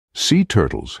Sea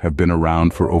turtles have been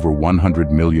around for over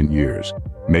 100 million years,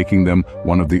 making them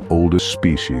one of the oldest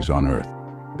species on Earth.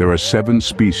 There are 7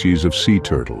 species of sea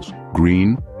turtles: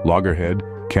 green, loggerhead,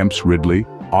 Kemp's ridley,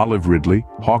 olive ridley,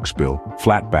 hawksbill,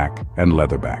 flatback, and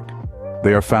leatherback.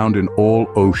 They are found in all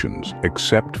oceans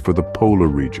except for the polar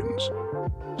regions.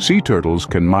 Sea turtles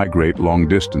can migrate long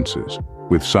distances,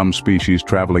 with some species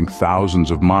traveling thousands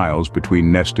of miles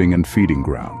between nesting and feeding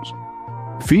grounds.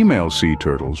 Female sea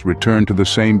turtles return to the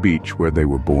same beach where they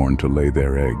were born to lay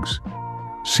their eggs.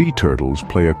 Sea turtles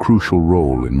play a crucial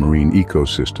role in marine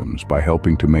ecosystems by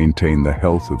helping to maintain the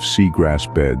health of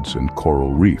seagrass beds and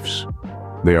coral reefs.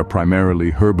 They are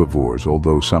primarily herbivores,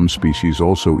 although some species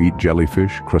also eat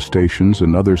jellyfish, crustaceans,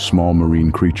 and other small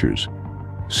marine creatures.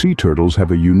 Sea turtles have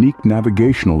a unique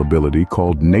navigational ability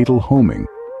called natal homing,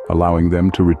 allowing them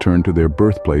to return to their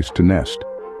birthplace to nest.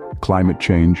 Climate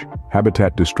change,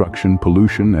 habitat destruction,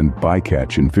 pollution, and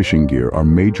bycatch in fishing gear are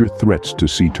major threats to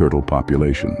sea turtle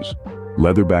populations.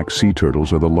 Leatherback sea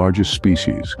turtles are the largest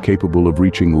species, capable of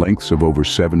reaching lengths of over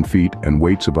 7 feet and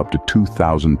weights of up to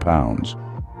 2,000 pounds.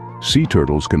 Sea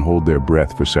turtles can hold their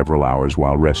breath for several hours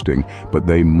while resting, but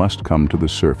they must come to the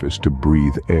surface to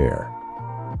breathe air.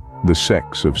 The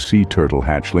sex of sea turtle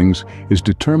hatchlings is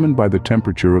determined by the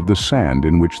temperature of the sand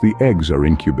in which the eggs are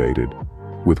incubated,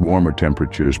 with warmer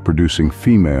temperatures producing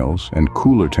females and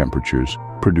cooler temperatures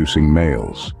producing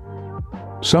males.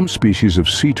 Some species of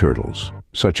sea turtles,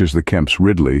 such as the Kemp's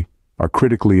ridley, are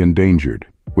critically endangered,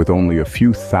 with only a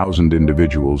few thousand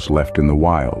individuals left in the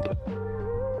wild.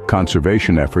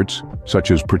 Conservation efforts, such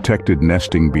as protected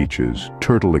nesting beaches,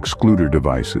 turtle excluder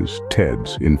devices,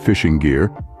 TEDs, in fishing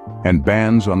gear, and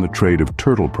bans on the trade of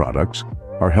turtle products,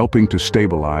 are helping to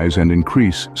stabilize and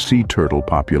increase sea turtle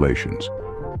populations.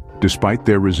 Despite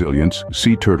their resilience,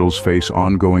 sea turtles face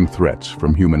ongoing threats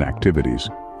from human activities,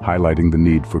 highlighting the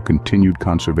need for continued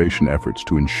conservation efforts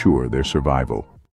to ensure their survival.